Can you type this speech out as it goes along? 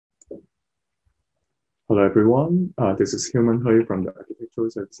Hello, everyone. This is Hilman HUI from the Architectural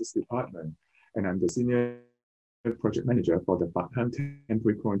Services Department, and I'm the Senior Project Manager for the Batham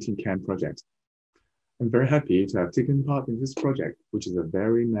Temporary Quarantine Camp project. I'm very happy to have taken part in this project, which is a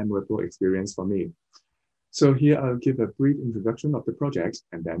very memorable experience for me. So here I'll give a brief introduction of the project,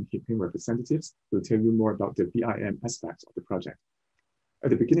 and then Hing representatives will tell you more about the BIM aspects of the project. At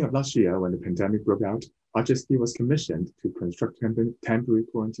the beginning of last year, when the pandemic broke out, HKSAR was commissioned to construct temporary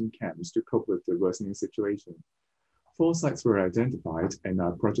quarantine camps to cope with the worsening situation. 4 sites were identified, and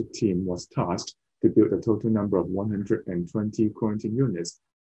our project team was tasked to build a total number of 120 quarantine units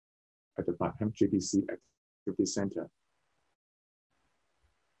at the Batham GBC Activity Center.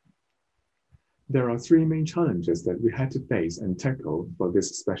 There are 3 main challenges that we had to face and tackle for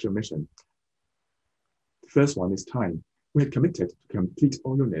this special mission. The first one is time. We had committed to complete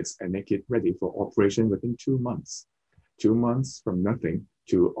all units and make it ready for operation within 2 months. 2 months from nothing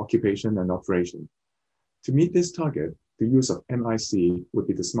to occupation and operation. To meet this target, the use of MIC would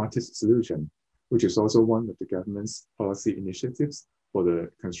be the smartest solution, which is also one of the government's policy initiatives for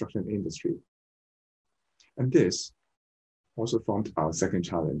the construction industry. And this also formed our second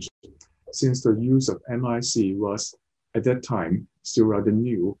challenge, since the use of MIC was, at that time, still rather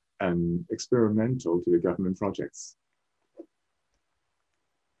new and experimental to the government projects.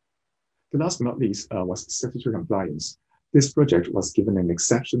 The last but not least was statutory compliance. This project was given an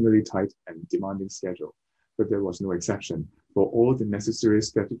exceptionally tight and demanding schedule, but there was no exception for all the necessary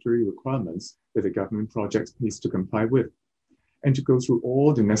statutory requirements that the government project needs to comply with, and to go through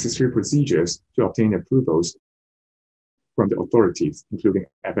all the necessary procedures to obtain approvals from the authorities, including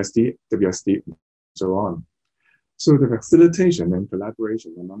FSD, WSD, and so on. So the facilitation and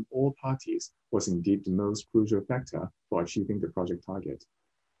collaboration among all parties was indeed the most crucial factor for achieving the project target.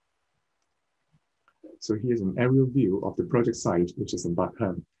 So here's an aerial view of the project site, which is in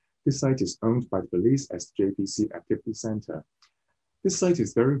Batham. This site is owned by the police as JPC Activity Center. This site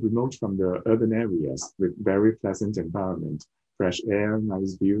is very remote from the urban areas with very pleasant environment, fresh air,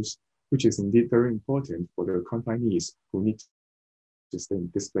 nice views, which is indeed very important for the confinees who need to stay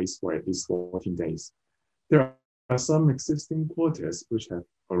in this place for at least 14 days. There are some existing quarters which have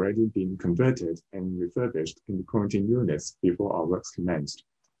already been converted and refurbished into quarantine units before our works commenced.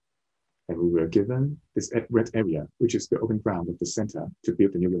 And we were given this red area, which is the open ground of the center, to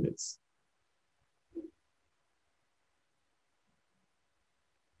build the new units.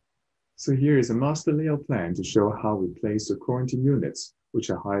 So here is a master layout plan to show how we place the quarantine units, which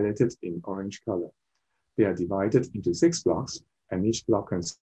are highlighted in orange color. They are divided into 6 blocks, and each block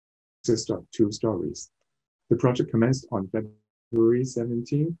consists of 2 stories. The project commenced on February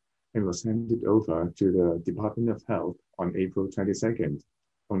 17 and was handed over to the Department of Health on April 22nd.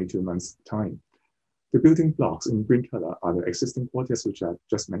 Only 2 months' time. The building blocks in green color are the existing quarters which I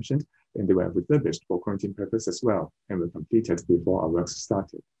just mentioned, and they were refurbished for quarantine purpose as well, and were completed before our works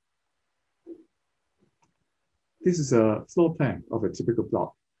started. This is a floor plan of a typical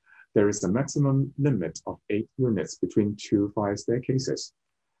block. There is a maximum limit of 8 units between 2 fire staircases.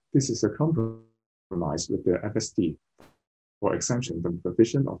 This is a compromise with the FSD for exemption from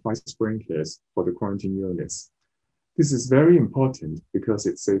provision of fire sprinklers for the quarantine units. This is very important because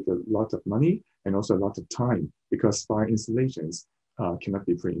it saves a lot of money and also a lot of time because fire installations cannot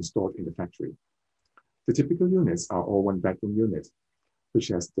be pre-installed in the factory. The typical units are all 1-bedroom unit, which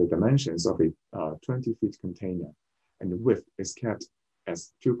has the dimensions of a 20-feet container, and the width is kept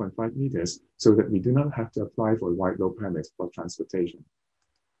as 2.5 meters so that we do not have to apply for a wide load permit for transportation.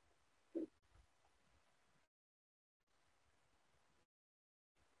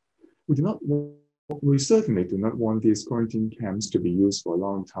 We certainly do not want these quarantine camps to be used for a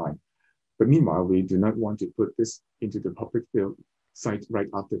long time. But meanwhile, we do not want to put this into the public field site right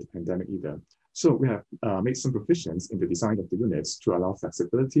after the pandemic either. So we have made some provisions in the design of the units to allow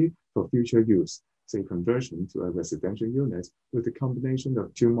flexibility for future use, say conversion to a residential unit with a combination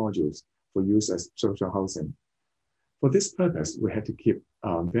of 2 modules for use as social housing. For this purpose, we had to keep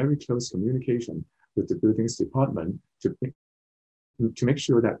very close communication with the buildings department to make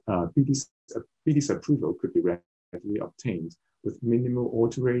sure that BD's approval could be readily obtained with minimal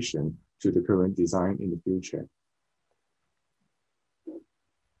alteration to the current design in the future.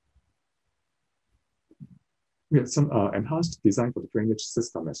 We have some enhanced design for the drainage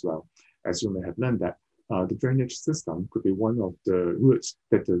system as well. As you may have learned that the drainage system could be one of the routes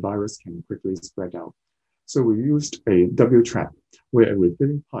that the virus can quickly spread out. So we used a W trap where a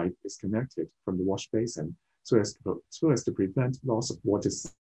refilling pipe is connected from the wash basin so as to prevent loss of water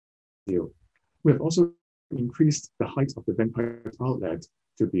seal. We have also increased the height of the vent pipe outlet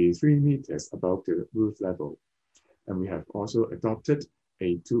to be 3 meters above the roof level. And we have also adopted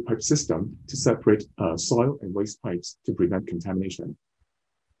a two-pipe system to separate soil and waste pipes to prevent contamination.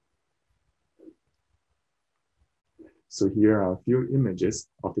 So here are a few images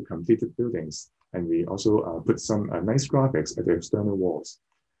of the completed buildings, and we also put some nice graphics at the external walls.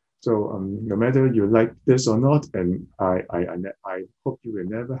 So no matter you like this or not, and I hope you will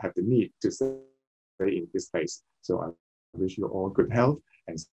never have the need to stay in this place. So I wish you all good health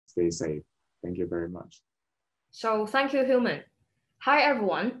and stay safe. Thank you very much. So thank you, Hilman. Hi,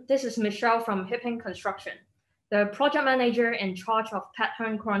 everyone. This is Michelle from Hing Construction, the project manager in charge of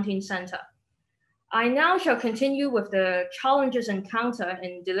Pattern Quarantine Center. I now shall continue with the challenges encountered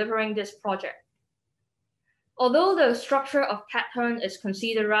in delivering this project. Although the structure of Pattern is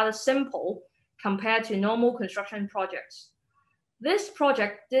considered rather simple compared to normal construction projects, this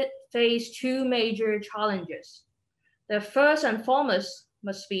project did face two major challenges. The first and foremost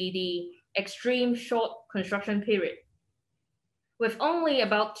must be the extreme short construction period. With only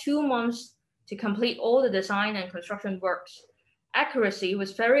about 2 months to complete all the design and construction works, accuracy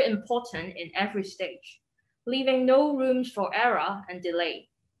was very important in every stage, leaving no rooms for error and delay.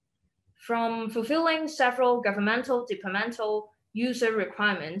 From fulfilling several governmental, departmental, user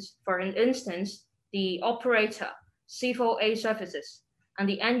requirements, for instance, the operator, civil aid services, and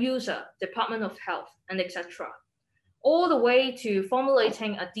the end user, Department of Health, and etc., all the way to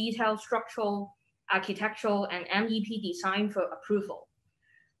formulating a detailed structural, architectural, and MEP design for approval.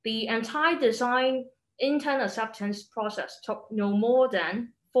 The entire design intern acceptance process took no more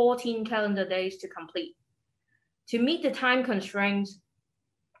than 14 calendar days to complete. To meet the time constraints,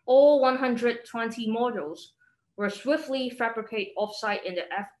 all 120 modules were swiftly fabricated offsite in the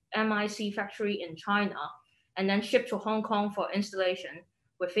MIC factory in China and then shipped to Hong Kong for installation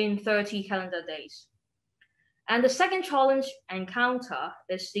within 30 calendar days. And the second challenge encounter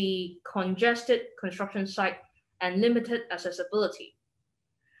is the congested construction site and limited accessibility.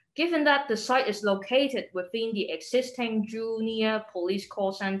 Given that the site is located within the existing junior police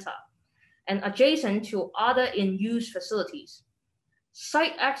call center and adjacent to other in-use facilities,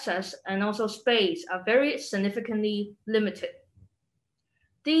 site access and also space are very significantly limited.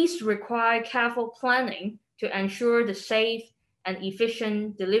 These require careful planning to ensure the safe and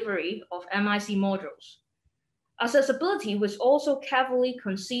efficient delivery of MIC modules. Accessibility was also carefully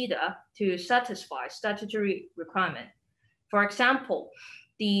considered to satisfy statutory requirement. For example,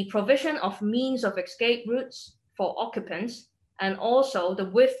 the provision of means of escape routes for occupants, and also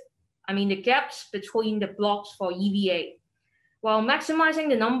the gaps between the blocks for EVA, while maximizing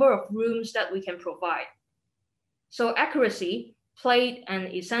the number of rooms that we can provide. So accuracy played an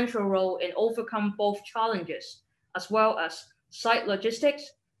essential role in overcome both challenges, as well as site logistics,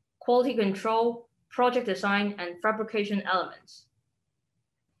 quality control, project design, and fabrication elements.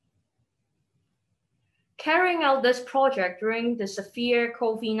 Carrying out this project during the severe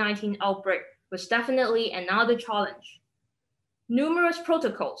COVID-19 outbreak was definitely another challenge. Numerous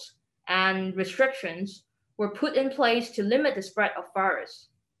protocols and restrictions were put in place to limit the spread of virus,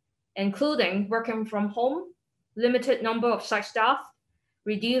 including working from home, limited number of site staff,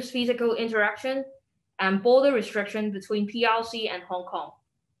 reduced physical interaction, and border restriction between PRC and Hong Kong.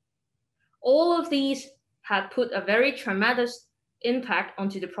 All of these had put a very tremendous impact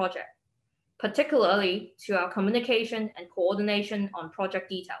onto the project, particularly to our communication and coordination on project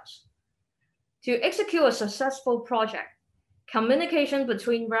details. To execute a successful project, communication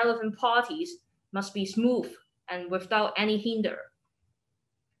between relevant parties must be smooth and without any hinder.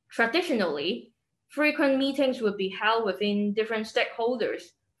 Traditionally, frequent meetings would be held within different stakeholders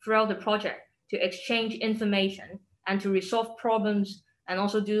throughout the project to exchange information and to resolve problems and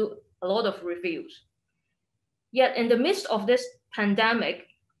also do a lot of reviews. Yet in the midst of this pandemic,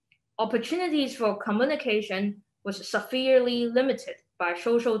 opportunities for communication was severely limited by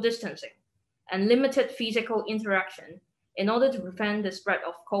social distancing and limited physical interaction in order to prevent the spread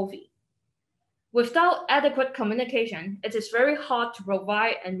of COVID. Without adequate communication, it is very hard to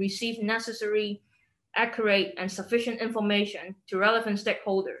provide and receive necessary, accurate, and sufficient information to relevant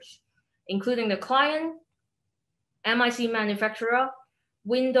stakeholders, including the client, MIC manufacturer,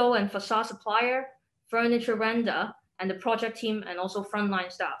 window and facade supplier, furniture vendor, and the project team, and also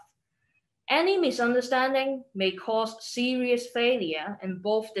frontline staff. Any misunderstanding may cause serious failure in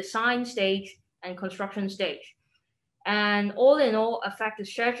both design stage and construction stage, and all in all affect the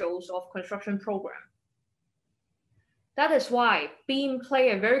schedules of construction program. That is why BIM play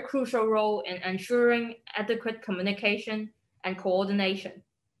a very crucial role in ensuring adequate communication and coordination.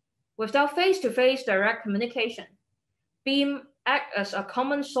 Without face-to-face direct communication, BIM act as a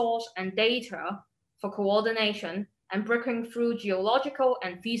common source and data for coordination and breaking through geological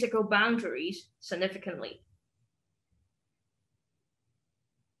and physical boundaries significantly.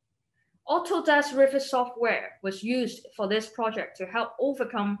 Autodesk Revit software was used for this project to help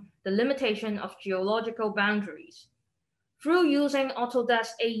overcome the limitation of geological boundaries. Through using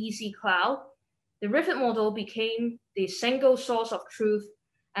Autodesk AEC Cloud, the Revit model became the single source of truth,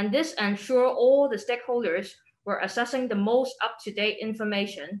 and this ensured all the stakeholders were accessing the most up-to-date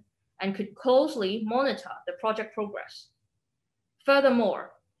information and could closely monitor the project progress.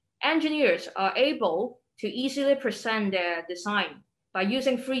 Furthermore, engineers are able to easily present their design by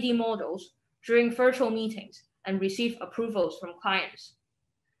using 3D models during virtual meetings and receive approvals from clients.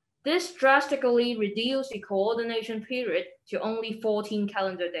 This drastically reduced the coordination period to only 14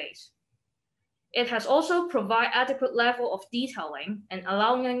 calendar days. It has also provided adequate level of detailing and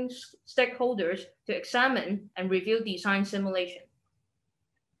allowing stakeholders to examine and review design simulation.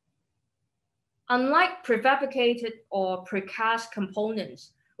 Unlike prefabricated or precast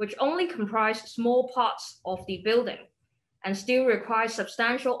components, which only comprise small parts of the building and still require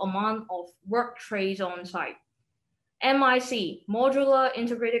substantial amount of work trays on site, MIC, Modular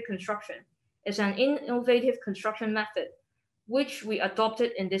Integrated Construction, is an innovative construction method which we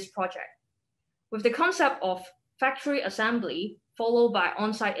adopted in this project, with the concept of factory assembly followed by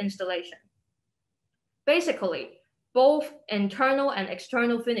on-site installation. Basically, both internal and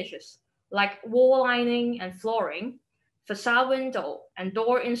external finishes, like wall lining and flooring, facade window and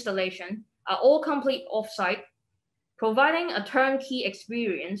door installation, are all complete off-site, providing a turnkey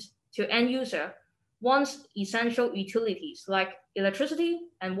experience to end user once essential utilities like electricity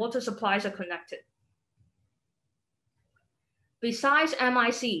and water supplies are connected. Besides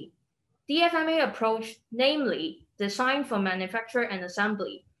MIC, DFMA approach, namely design for manufacture and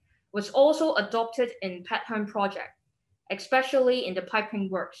assembly, was also adopted in pattern project, especially in the piping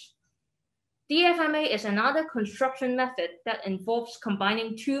works. DFMA is another construction method that involves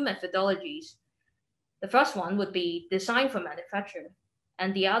combining two methodologies. The first one would be design for manufacture,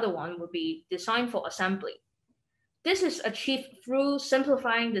 and the other one would be design for assembly. This is achieved through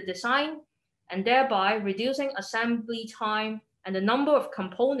simplifying the design and thereby reducing assembly time and the number of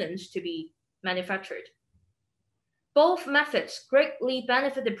components to be manufactured. Both methods greatly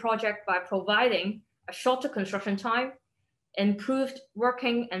benefit the project by providing a shorter construction time, improved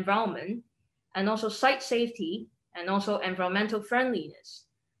working environment, and also site safety, and also environmental friendliness.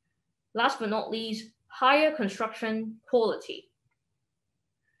 Last but not least, higher construction quality.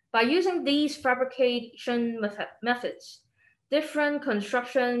 By using these fabrication methods, different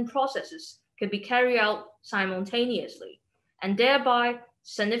construction processes can be carried out simultaneously, and thereby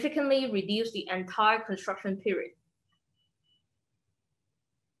significantly reduce the entire construction period.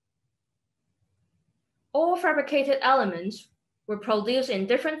 All fabricated elements were produced in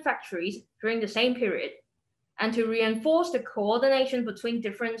different factories during the same period, and to reinforce the coordination between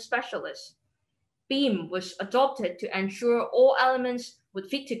different specialists, BIM was adopted to ensure all elements would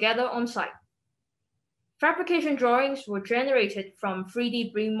fit together on site. Fabrication drawings were generated from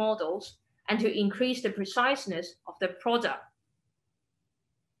 3D BIM models and to increase the preciseness of the product.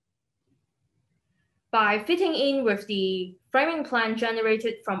 By fitting in with the framing plan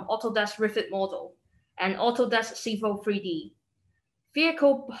generated from Autodesk Revit model and Autodesk Civil 3D,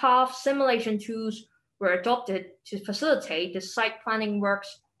 vehicle path simulation tools were adopted to facilitate the site planning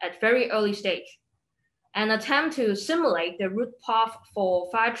works at very early stage. An attempt to simulate the route path for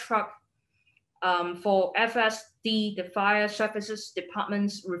fire truck for FSD, the Fire Services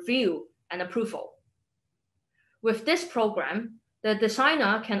Department's review and approval. With this program, the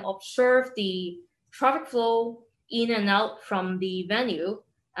designer can observe the traffic flow in and out from the venue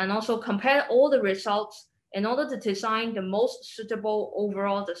and also compare all the results in order to design the most suitable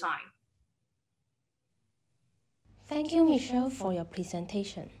overall design. Thank you, Michelle, for your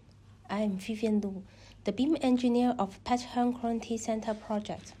presentation. I am Vivian LOO, the BIM Engineer of Pattern Quality Center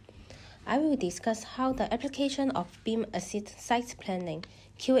project. I will discuss how the application of BIM assists site planning,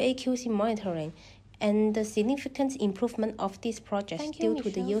 QA/QC monitoring, and the significant improvement of this project due to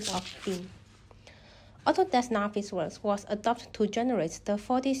the use of BIM. Autodesk Navisworks was adopted to generate the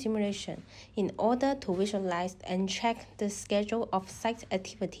 4D simulation in order to visualize and track the schedule of site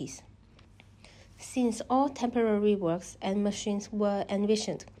activities. Since all temporary works and machines were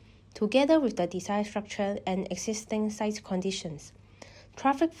envisioned, together with the design structure and existing site conditions,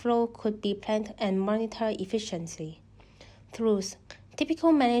 traffic flow could be planned and monitored efficiently. Thus,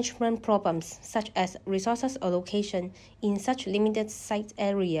 typical management problems such as resources allocation in such limited site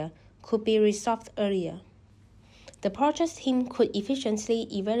area could be resolved earlier. The project team could efficiently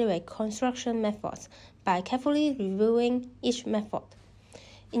evaluate construction methods by carefully reviewing each method,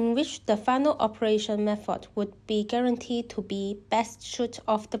 in which the final operation method would be guaranteed to be best suited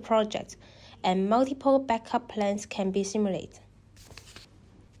of the project, and multiple backup plans can be simulated.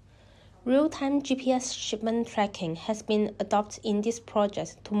 Real-time GPS shipment tracking has been adopted in this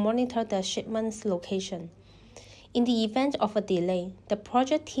project to monitor the shipment's location. In the event of a delay, the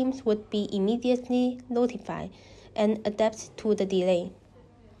project teams would be immediately notified and adapt to the delay.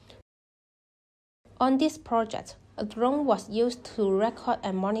 On this project, a drone was used to record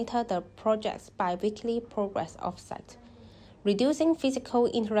and monitor the project's bi-weekly progress off-site, reducing physical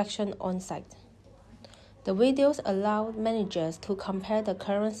interaction on-site. The videos allowed managers to compare the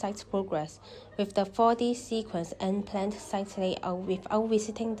current site's progress with the 4D sequence and planned site layout without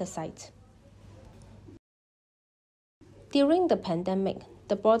visiting the site. During the pandemic,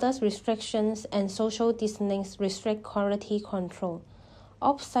 the borders restrictions and social distancing restrict quality control.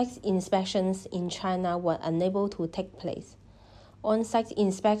 Off-site inspections in China were unable to take place. On-site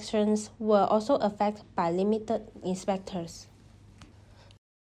inspections were also affected by limited inspectors.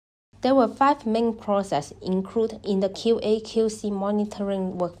 There were 5 main processes included in the QA/QC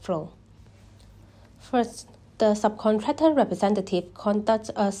monitoring workflow. First, the subcontractor representative conducts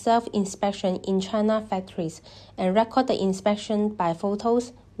a self-inspection in China factories and records the inspection by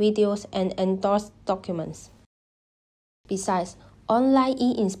photos, videos, and endorsed documents. Besides, online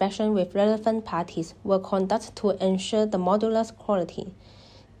e-inspection with relevant parties were conducted to ensure the modular's quality.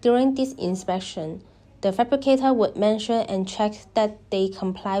 During this inspection, the fabricator would measure and check that they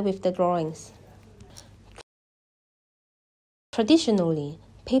comply with the drawings. Traditionally,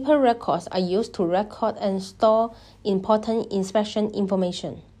 paper records are used to record and store important inspection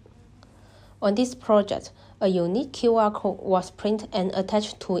information. On this project, a unique QR code was printed and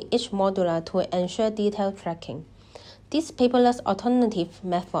attached to each modular to ensure detailed tracking. This paperless alternative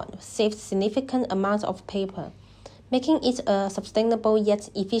method saves significant amounts of paper, making it a sustainable yet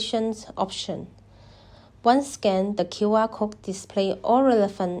efficient option. Once scanned, the QR code displays all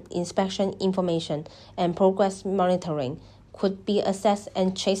relevant inspection information, and progress monitoring could be assessed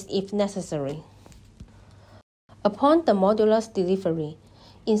and chased if necessary. Upon the modular's delivery,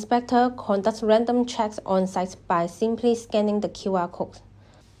 inspector conducts random checks on site by simply scanning the QR code.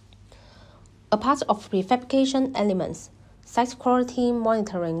 A part of prefabrication elements, site quality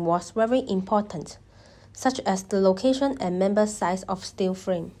monitoring was very important, such as the location and member size of steel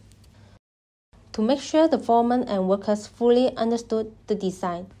frame. To make sure the foreman and workers fully understood the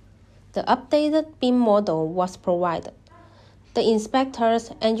design, the updated BIM model was provided. The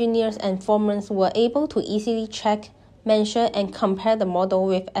inspectors, engineers, and foremen were able to easily check, measure, and compare the model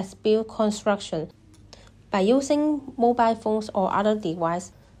with as-built construction by using mobile phones or other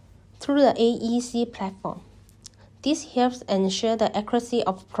devices through the AEC platform. This helps ensure the accuracy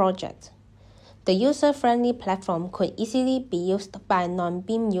of project. The user-friendly platform could easily be used by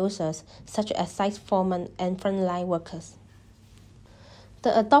non-BIM users such as site foremen and frontline workers.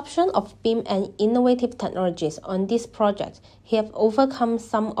 The adoption of BIM and innovative technologies on this project have overcome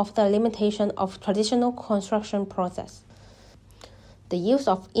some of the limitations of traditional construction process. The use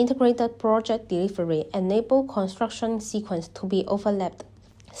of integrated project delivery enables construction sequence to be overlapped.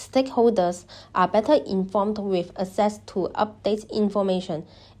 Stakeholders are better informed with access to updated information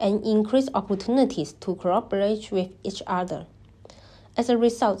and increased opportunities to cooperate with each other. As a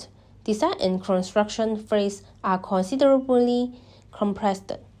result, design and construction phases are considerably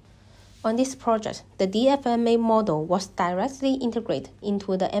compressed. On this project, the DFMA model was directly integrated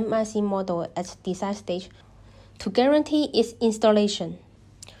into the MIC model at design stage to guarantee its installation.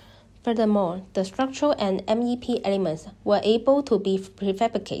 Furthermore, the structural and MEP elements were able to be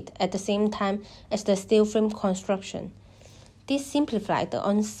prefabricated at the same time as the steel frame construction. This simplified the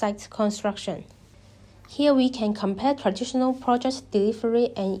on-site construction. Here we can compare traditional project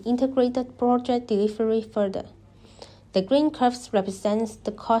delivery and integrated project delivery further. The green curves represent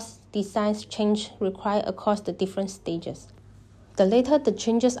the cost design change required across the different stages. The later the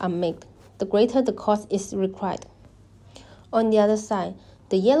changes are made, the greater the cost is required. On the other side,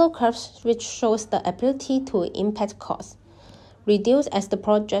 the yellow curves, which shows the ability to impact costs, reduce as the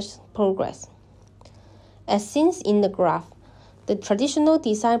project progresses. As seen in the graph, the traditional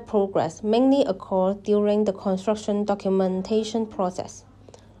design progress mainly occurs during the construction documentation process.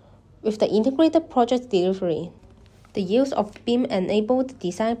 With the integrated project delivery, the use of BIM enabled the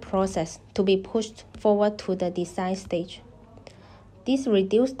design process to be pushed forward to the design stage. This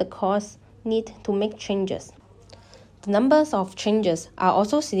reduced the cost need to make changes. The numbers of changes are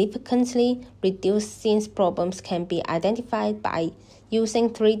also significantly reduced since problems can be identified by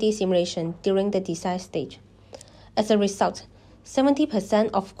using 3D simulation during the design stage. As a result, 70%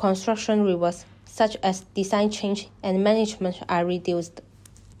 of construction reworks, such as design change and management, are reduced.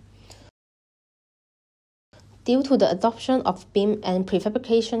 Due to the adoption of BIM and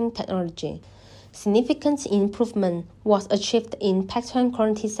prefabrication technology, Significant improvement was achieved in Pattern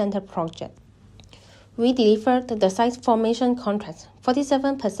Quarantine Center project. We delivered the site formation contract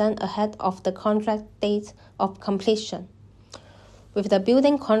 47% ahead of the contract date of completion. With the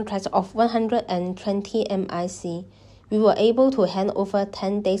building contract of 120 MIC, we were able to hand over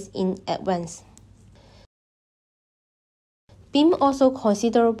 10 days in advance. BIM also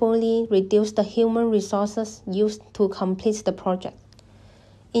considerably reduced the human resources used to complete the project.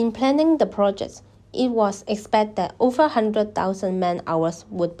 In planning the project, it was expected that over 100,000 man-hours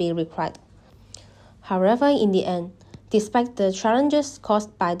would be required. However, in the end, despite the challenges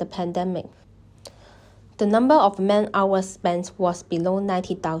caused by the pandemic, the number of man-hours spent was below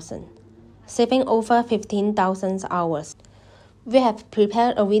 90,000, saving over 15,000 hours. We have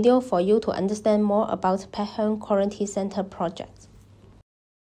prepared a video for you to understand more about Pattern Quarantine Center project.